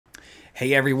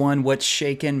Hey everyone, what's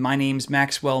shaking? My name's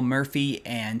Maxwell Murphy,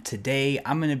 and today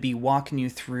I'm going to be walking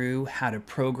you through how to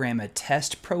program a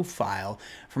test profile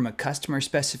from a customer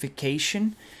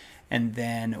specification, and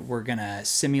then we're going to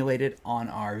simulate it on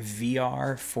our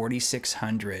VR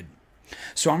 4600.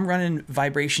 So I'm running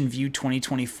VibrationVIEW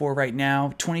 2024 right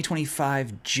now.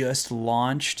 2025 just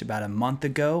launched about a month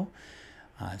ago,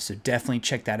 so definitely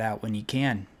check that out when you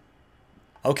can.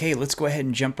 Okay, let's go ahead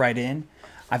and jump right in.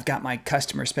 I've got my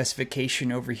customer specification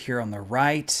over here on the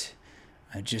right,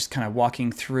 just kind of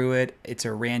walking through it. It's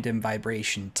a random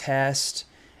vibration test,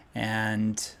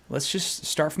 and let's just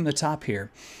start from the top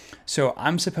here. So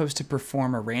I'm supposed to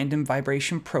perform a random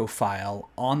vibration profile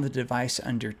on the device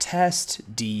under test,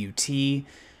 DUT, see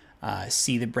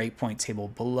the breakpoint table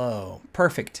below.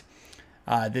 Perfect.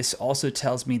 This also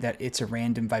tells me that it's a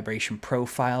random vibration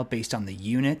profile based on the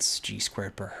units, G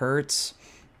squared per hertz.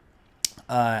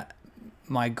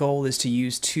 My goal is to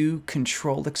use two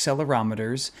control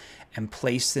accelerometers and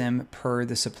place them per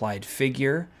the supplied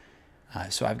figure.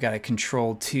 So I've got a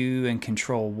control 2 and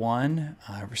control 1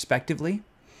 respectively.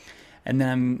 And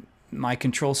then my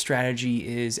control strategy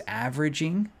is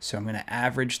averaging. So I'm going to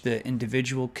average the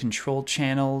individual control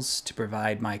channels to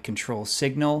provide my control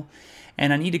signal.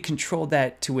 And I need to control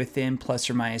that to within plus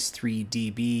or minus 3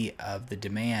 dB of the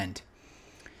demand.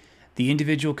 The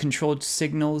individual controlled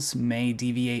signals may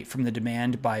deviate from the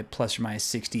demand by plus or minus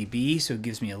 6 dB, so it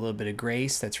gives me a little bit of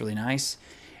grace. That's really nice.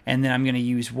 And then I'm going to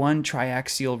use one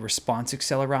triaxial response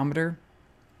accelerometer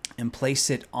and place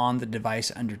it on the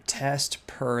device under test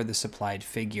per the supplied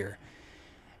figure.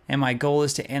 And my goal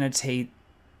is to annotate,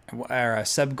 or a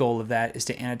sub-goal of that is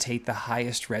to annotate the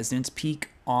highest resonance peak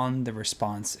on the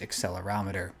response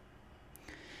accelerometer.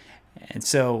 And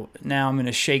so now I'm going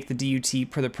to shake the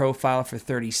DUT per the profile for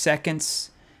 30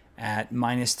 seconds at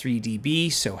minus 3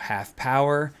 dB, so half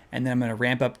power, and then I'm going to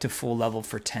ramp up to full level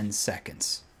for 10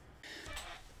 seconds.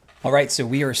 All right, so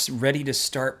we are ready to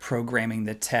start programming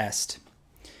the test.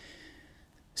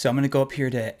 So I'm going to go up here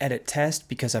to edit test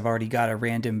because I've already got a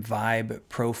random vibe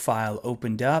profile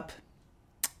opened up,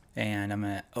 and I'm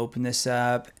going to open this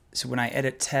up. So when I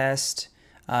edit test,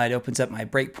 it opens up my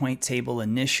breakpoint table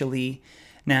initially.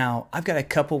 Now, I've got a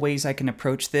couple ways I can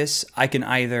approach this. I can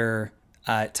either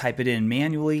type it in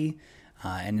manually,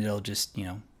 and it'll just,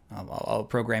 I'll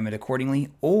program it accordingly.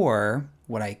 Or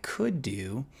what I could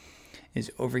do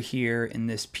is over here in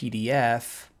this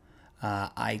PDF,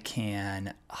 I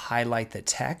can highlight the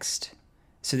text.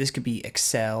 So this could be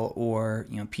Excel or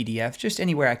PDF, just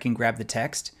anywhere I can grab the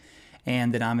text.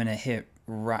 And then I'm going to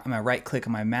I'm going to right click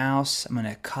on my mouse. I'm going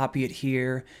to copy it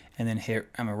here and then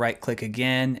I'm going to right click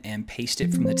again and paste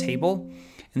it from the table.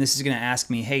 And this is going to ask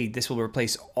me, hey, this will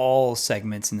replace all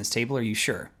segments in this table. Are you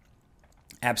sure?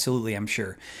 Absolutely, I'm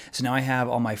sure. So now I have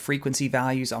all my frequency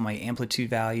values, all my amplitude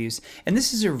values, and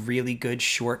this is a really good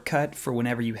shortcut for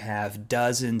whenever you have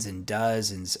dozens and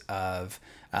dozens of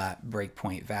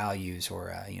breakpoint values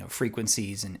or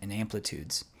frequencies and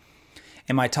amplitudes.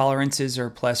 And my tolerances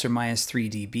are plus or minus 3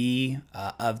 dB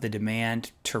of the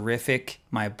demand. Terrific.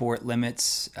 My abort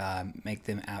limits, make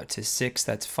them out to 6.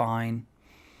 That's fine.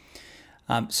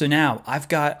 So now I've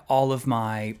got all of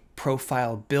my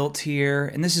profile built here,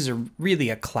 and this is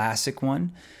really a classic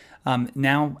one.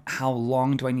 Now, how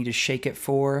long do I need to shake it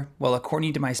for? Well,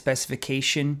 according to my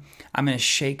specification, I'm going to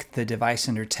shake the device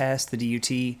under test, the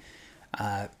DUT,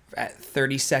 at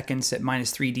 30 seconds at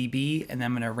minus 3 dB, and then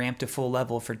I'm going to ramp to full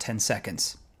level for 10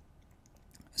 seconds.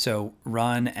 So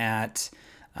run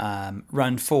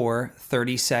for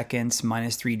 30 seconds,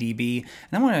 minus 3 dB.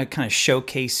 And I want to kind of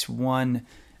showcase one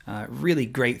really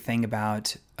great thing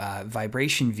about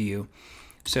VibrationVIEW.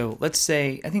 So let's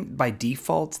say, I think by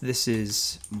default, this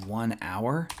is 1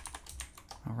 hour.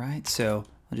 All right, so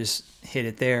I'll just hit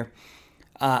it there.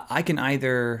 I can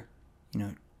either,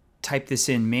 type this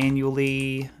in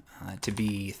manually to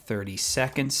be 30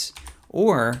 seconds,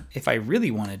 or if I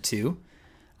really wanted to,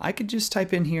 I could just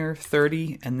type in here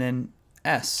 30 and then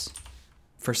S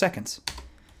for seconds.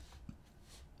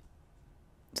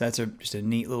 So that's just a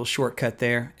neat little shortcut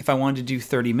there. If I wanted to do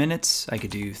 30 minutes, I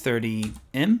could do 30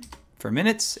 M for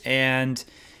minutes, and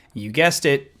you guessed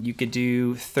it, you could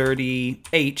do 30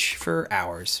 H for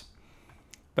hours.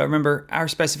 But remember, our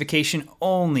specification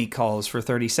only calls for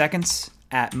 30 seconds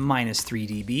at minus 3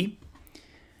 dB.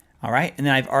 All right, and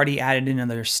then I've already added in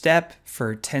another step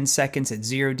for 10 seconds at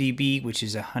 0 dB, which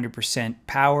is 100%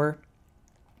 power.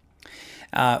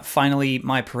 Finally,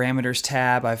 my parameters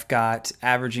tab, I've got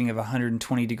averaging of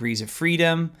 120 degrees of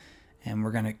freedom, and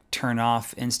we're going to turn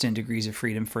off instant degrees of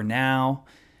freedom for now.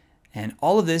 And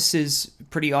all of this is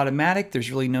pretty automatic.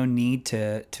 There's really no need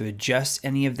to adjust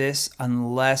any of this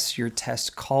unless your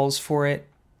test calls for it.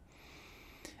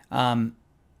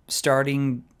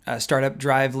 Startup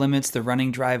drive limits, the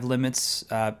running drive limits,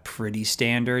 pretty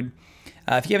standard.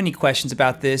 If you have any questions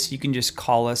about this, you can just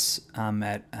call us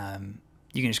at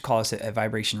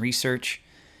Vibration Research.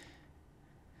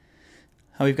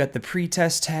 We've got the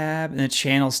pre-test tab and the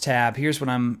channels tab. Here's what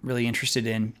I'm really interested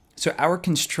in. So our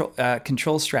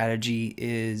control strategy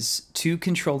is two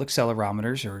controlled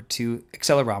accelerometers, or two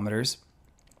accelerometers,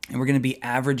 and we're going to be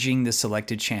averaging the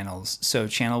selected channels. So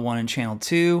channel 1 and channel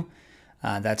 2,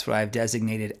 that's what I've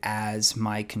designated as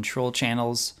my control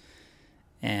channels.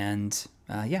 And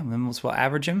yeah, then we'll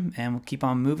average them and we'll keep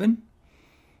on moving.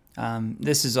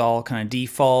 This is all kind of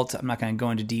default. I'm not going to go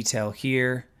into detail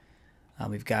here.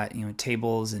 We've got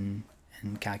tables and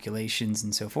calculations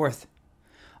and so forth.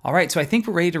 All right, so I think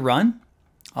we're ready to run.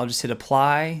 I'll just hit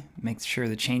apply, make sure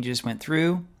the changes went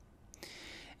through,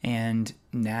 and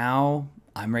now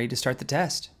I'm ready to start the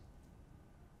test.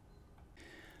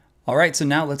 All right, so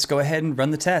now let's go ahead and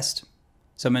run the test.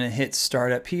 So I'm going to hit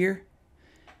start up here,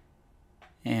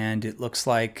 and it looks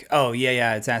like, oh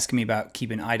yeah, it's asking me about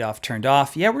keeping IDOF turned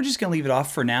off. Yeah, we're just going to leave it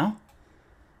off for now,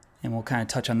 and we'll kind of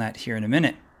touch on that here in a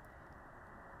minute.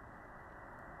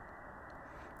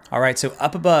 All right, so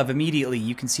up above immediately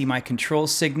you can see my control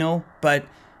signal, but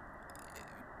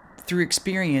through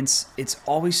experience, it's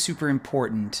always super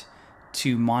important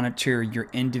to monitor your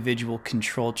individual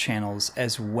control channels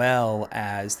as well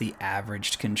as the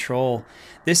averaged control.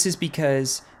 This is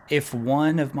because if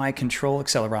one of my control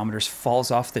accelerometers falls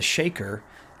off the shaker,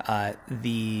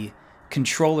 the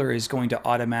controller is going to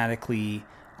automatically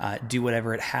do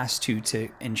whatever it has to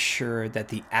ensure that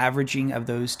the averaging of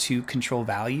those two control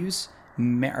values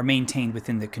are maintained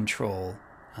within the control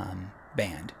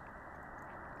band.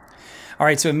 All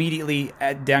right, so immediately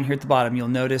down here at the bottom, you'll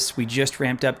notice we just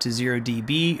ramped up to 0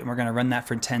 dB, and we're going to run that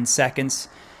for 10 seconds.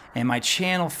 And my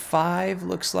channel 5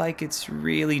 looks like it's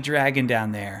really dragging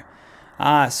down there.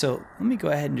 So let me go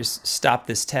ahead and just stop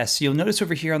this test. So you'll notice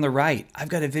over here on the right, I've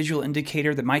got a visual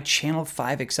indicator that my channel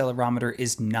 5 accelerometer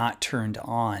is not turned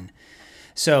on.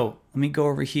 So let me go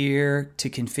over here to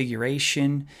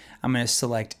configuration. I'm going to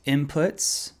select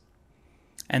inputs,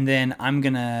 and then I'm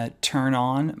going to turn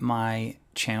on my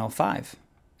channel 5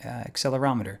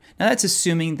 accelerometer. Now that's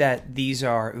assuming that these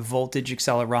are voltage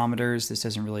accelerometers. This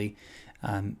doesn't really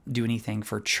do anything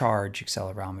for charge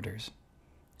accelerometers.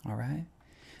 All right.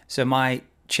 So my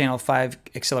channel 5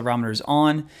 accelerometer is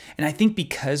on, and I think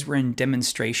because we're in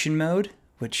demonstration mode,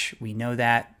 which we know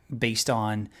that based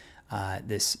on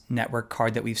this network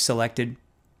card that we've selected,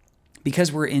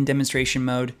 because we're in demonstration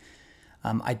mode,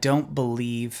 I don't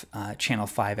believe channel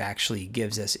 5 actually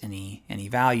gives us any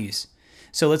values.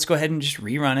 So let's go ahead and just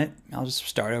rerun it. I'll just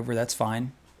start over, that's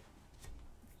fine.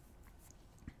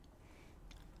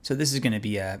 So this is going to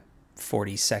be a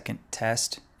 40-second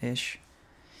test-ish.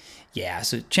 Yeah,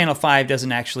 so channel 5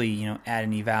 doesn't actually, add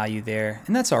any value there,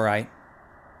 and that's all right.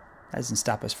 That doesn't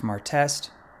stop us from our test.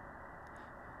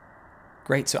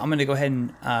 Great, so I'm going to go ahead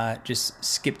and just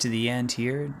skip to the end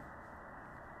here.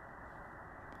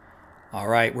 All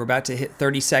right, we're about to hit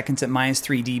 30 seconds at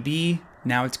 -3 dB.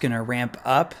 Now it's going to ramp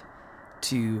up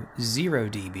to 0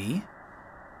 dB.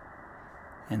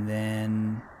 And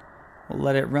then we'll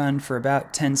let it run for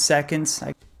about 10 seconds.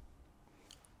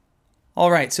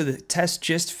 All right, so the test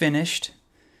just finished.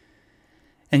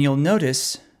 And you'll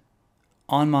notice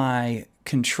on my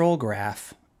control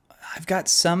graph, I've got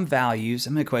some values.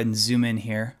 I'm going to go ahead and zoom in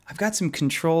here. I've got some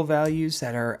control values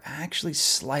that are actually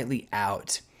slightly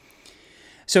out.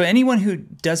 So anyone who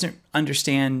doesn't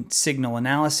understand signal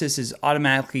analysis is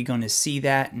automatically going to see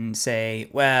that and say,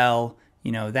 well,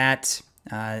 that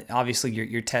obviously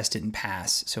your test didn't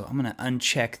pass. So I'm going to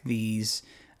uncheck these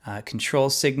control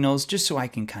signals just so I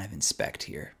can kind of inspect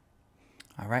here.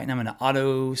 All right, and I'm going to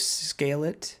auto scale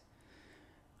it.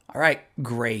 All right,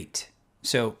 great.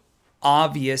 So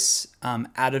obvious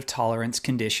out of tolerance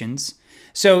conditions.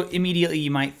 So immediately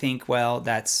you might think, well,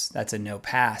 that's a no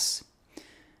pass.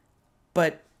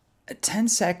 But 10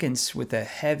 seconds with a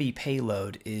heavy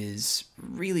payload is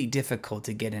really difficult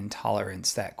to get in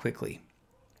tolerance that quickly.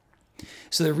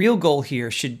 So the real goal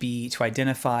here should be to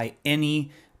identify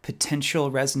any potential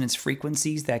resonance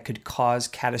frequencies that could cause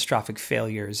catastrophic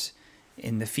failures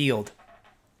in the field.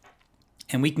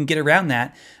 And we can get around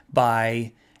that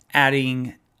by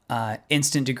adding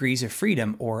instant degrees of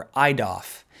freedom, or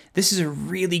IDOF. This is a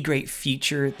really great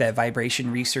feature that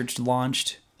Vibration Research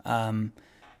launched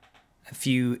a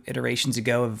few iterations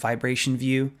ago of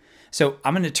VibrationVIEW. So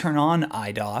I'm going to turn on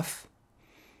IDOF,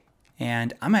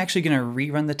 And I'm actually going to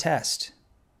rerun the test.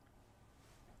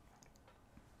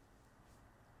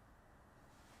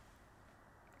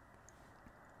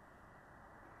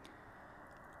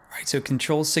 All right, so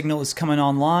control signal is coming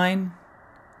online.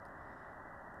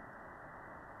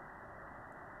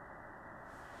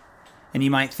 And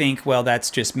you might think, well, that's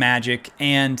just magic,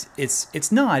 and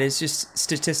it's not. It's just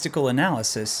statistical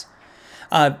analysis.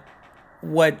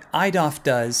 What IDOF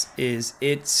does is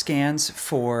it scans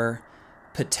for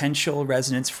potential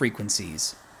resonance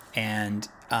frequencies, and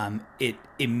it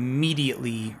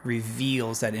immediately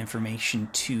reveals that information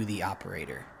to the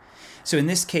operator. So in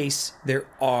this case, there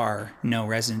are no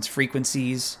resonance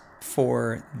frequencies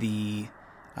for the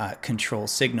control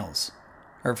signals,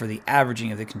 or for the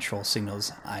averaging of the control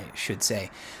signals, I should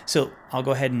say. So I'll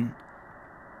go ahead and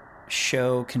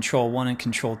show control 1 and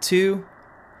control 2.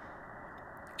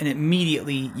 And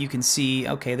immediately you can see,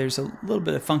 okay, there's a little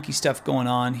bit of funky stuff going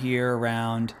on here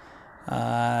around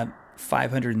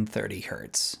 530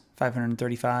 hertz.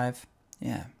 535,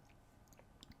 yeah.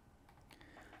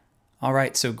 All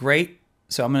right, so great.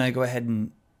 So I'm gonna go ahead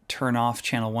and turn off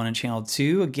channel 1 and channel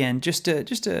 2 again, just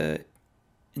to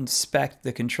inspect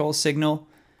the control signal.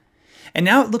 And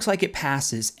now it looks like it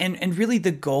passes. And really the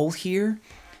goal here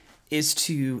is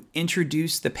to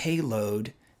introduce the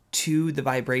payload to the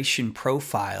vibration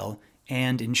profile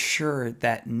and ensure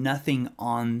that nothing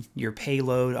on your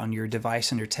payload, on your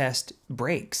device under test,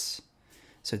 breaks.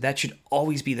 So that should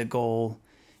always be the goal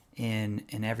in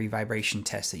every vibration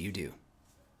test that you do.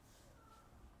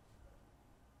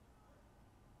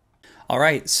 All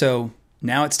right, so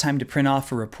now it's time to print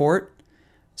off a report.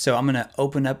 So I'm gonna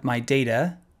open up my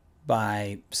data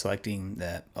by selecting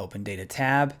the Open Data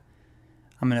tab.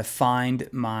 I'm gonna find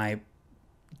my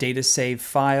data save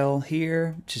file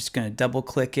here, just gonna double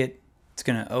click it. It's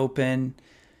gonna open,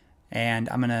 and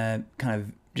I'm gonna kind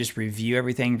of just review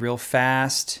everything real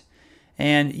fast.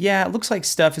 And yeah, it looks like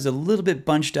stuff is a little bit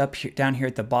bunched up here, down here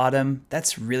at the bottom.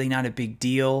 That's really not a big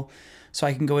deal. So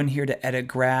I can go in here to edit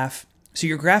graph. So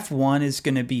your graph 1 is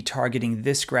gonna be targeting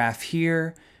this graph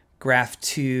here. Graph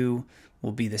 2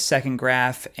 will be the second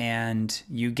graph, and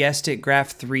you guessed it,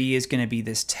 graph 3 is going to be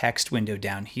this text window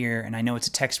down here, and I know it's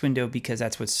a text window because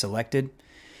that's what's selected.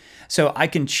 So I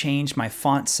can change my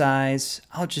font size.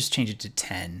 I'll just change it to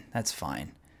 10. That's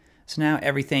fine. So now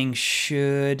everything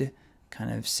should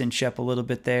kind of cinch up a little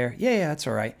bit there. Yeah, that's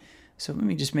all right. So let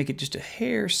me just make it just a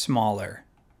hair smaller.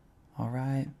 All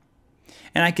right.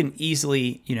 And I can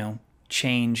easily,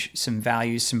 change some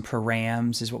values, some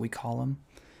params is what we call them.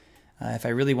 If I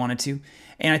really wanted to.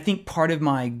 And I think part of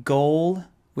my goal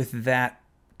with that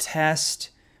test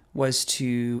was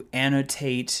to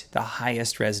annotate the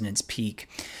highest resonance peak.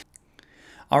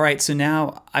 All right, so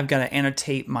now I've got to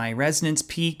annotate my resonance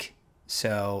peak.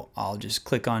 So I'll just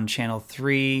click on channel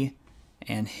 3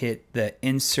 and hit the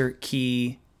insert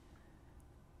key.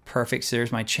 Perfect, so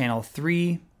there's my channel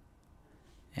 3.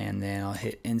 And then I'll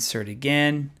hit insert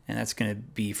again, and that's going to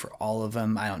be for all of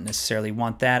them. I don't necessarily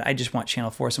want that. I just want channel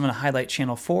 4. So I'm going to highlight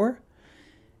channel 4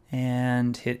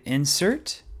 and hit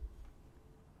insert.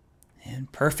 And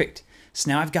perfect.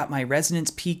 So now I've got my resonance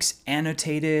peaks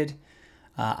annotated.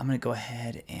 I'm going to go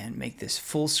ahead and make this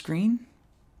full screen.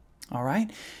 All right.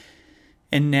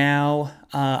 And now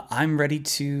I'm ready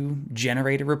to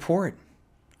generate a report.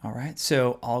 All right.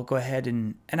 So I'll go ahead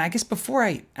and I guess before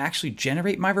I actually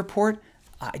generate my report,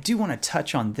 I do want to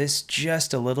touch on this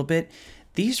just a little bit.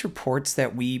 These reports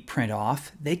that we print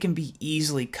off, they can be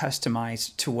easily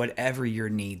customized to whatever your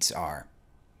needs are.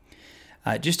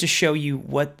 Just to show you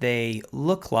what they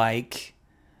look like,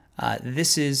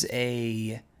 this is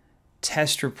a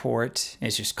test report.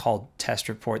 It's just called test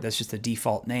report. That's just the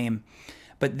default name.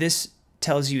 But this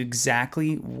tells you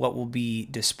exactly what will be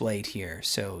displayed here.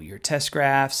 So your test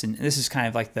graphs, and this is kind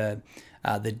of like the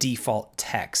default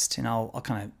text, and I'll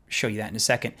kind of show you that in a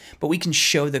second. But we can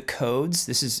show the codes.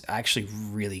 This is actually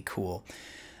really cool.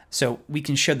 So we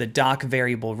can show the doc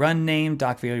variable run name,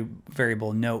 doc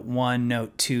variable note 1,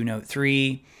 note 2, note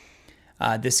 3.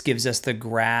 This gives us the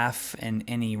graph and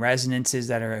any resonances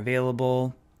that are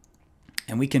available.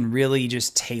 And we can really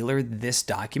just tailor this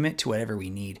document to whatever we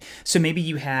need. So maybe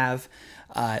you have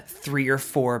 3 or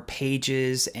 4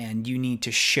 pages and you need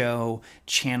to show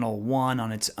channel 1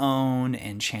 on its own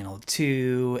and channel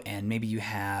 2, and maybe you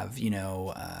have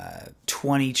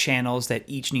 20 channels that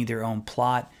each need their own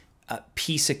plot. A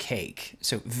piece of cake.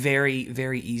 So very,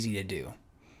 very easy to do.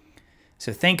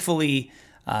 So thankfully,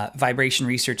 Vibration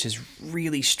Research has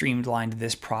really streamlined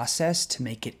this process to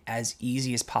make it as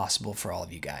easy as possible for all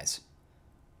of you guys.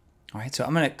 All right, so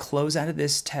I'm going to close out of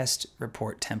this test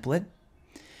report template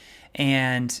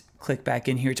and click back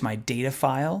in here to my data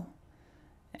file.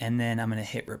 and then I'm going to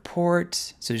hit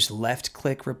report. So just left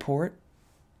click report.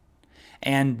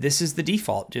 And this is the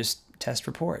default, just test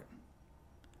report.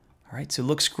 All right, so it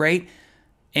looks great.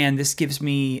 And this gives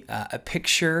me a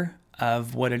picture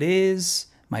of what it is,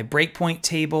 my breakpoint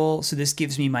table. So this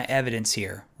gives me my evidence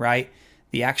here, right?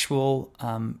 The actual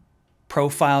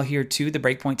profile here too, the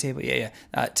breakpoint table.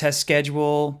 Test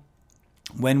schedule.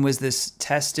 When was this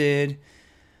tested?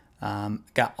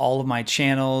 Got all of my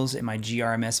channels and my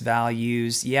GRMS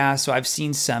values. Yeah, so I've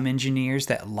seen some engineers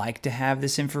that like to have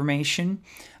this information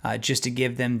just to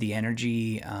give them the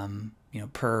energy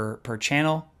per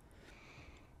channel.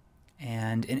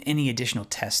 And any additional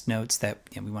test notes that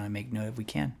we want to make note of, we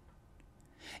can.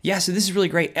 Yeah, so this is really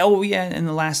great. Oh yeah, and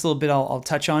the last little bit I'll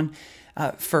touch on.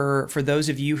 For those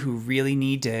of you who really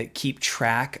need to keep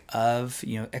track of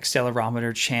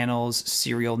accelerometer channels,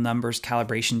 serial numbers,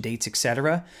 calibration dates,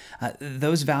 etc.,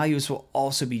 those values will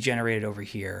also be generated over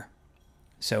here.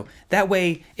 So that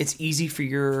way it's easy for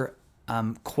your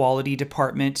quality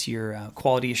department, your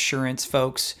quality assurance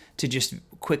folks to just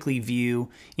quickly view,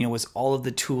 was all of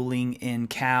the tooling in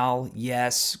cal?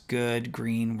 Yes, good,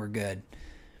 green, we're good.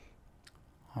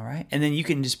 All right, and then you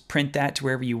can just print that to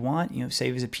wherever you want,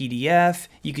 save as a PDF.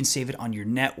 You can save it on your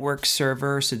network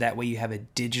server, so that way you have a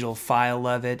digital file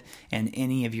of it, and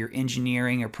any of your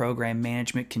engineering or program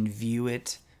management can view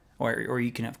it, or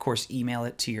you can, of course, email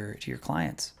it to your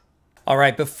clients. All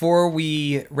right, before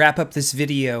we wrap up this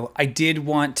video, I did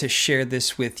want to share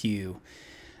this with you.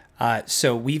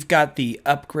 So we've got the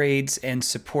upgrades and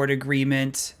support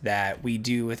agreement that we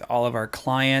do with all of our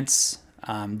clients.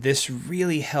 This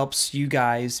really helps you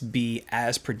guys be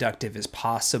as productive as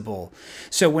possible.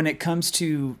 So when it comes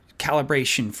to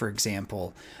calibration, for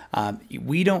example,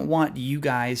 we don't want you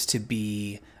guys to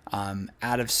be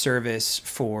out of service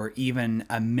for even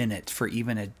a minute, for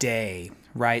even a day,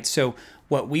 right? So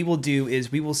what we will do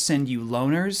is we will send you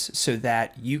loaners so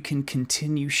that you can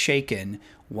continue shaking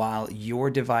while your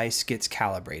device gets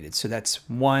calibrated. So that's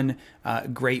one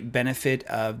great benefit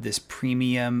of this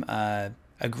premium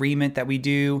agreement that we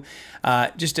do.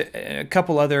 Just a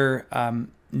couple other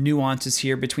nuances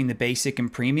here between the basic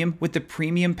and premium. With the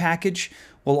premium package,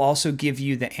 we'll also give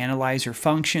you the analyzer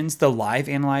functions. The live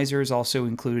analyzer is also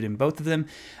included in both of them.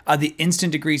 The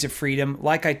instant degrees of freedom,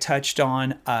 like I touched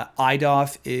on,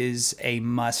 IDOF is a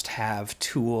must-have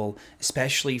tool,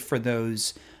 especially for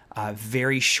those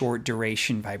very short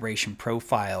duration vibration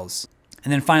profiles.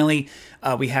 And then finally,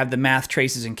 we have the math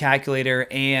traces and calculator,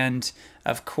 and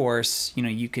of course,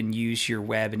 you can use your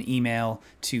web and email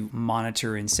to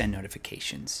monitor and send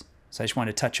notifications. So I just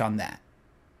wanted to touch on that.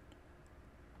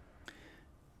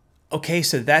 Okay,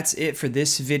 so that's it for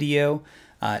this video.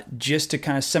 Just to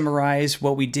kind of summarize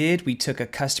what we did, we took a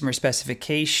customer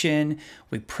specification,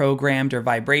 we programmed our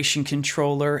vibration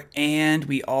controller, and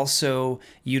we also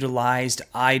utilized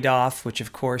IDOF, which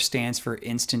of course stands for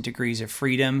Instant Degrees of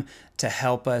Freedom, to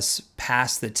help us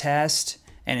pass the test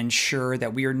and ensure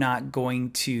that we are not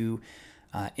going to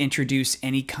introduce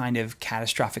any kind of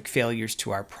catastrophic failures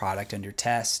to our product under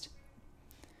test.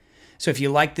 So if you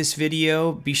like this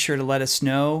video, be sure to let us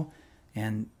know,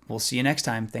 and we'll see you next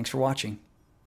time. Thanks for watching.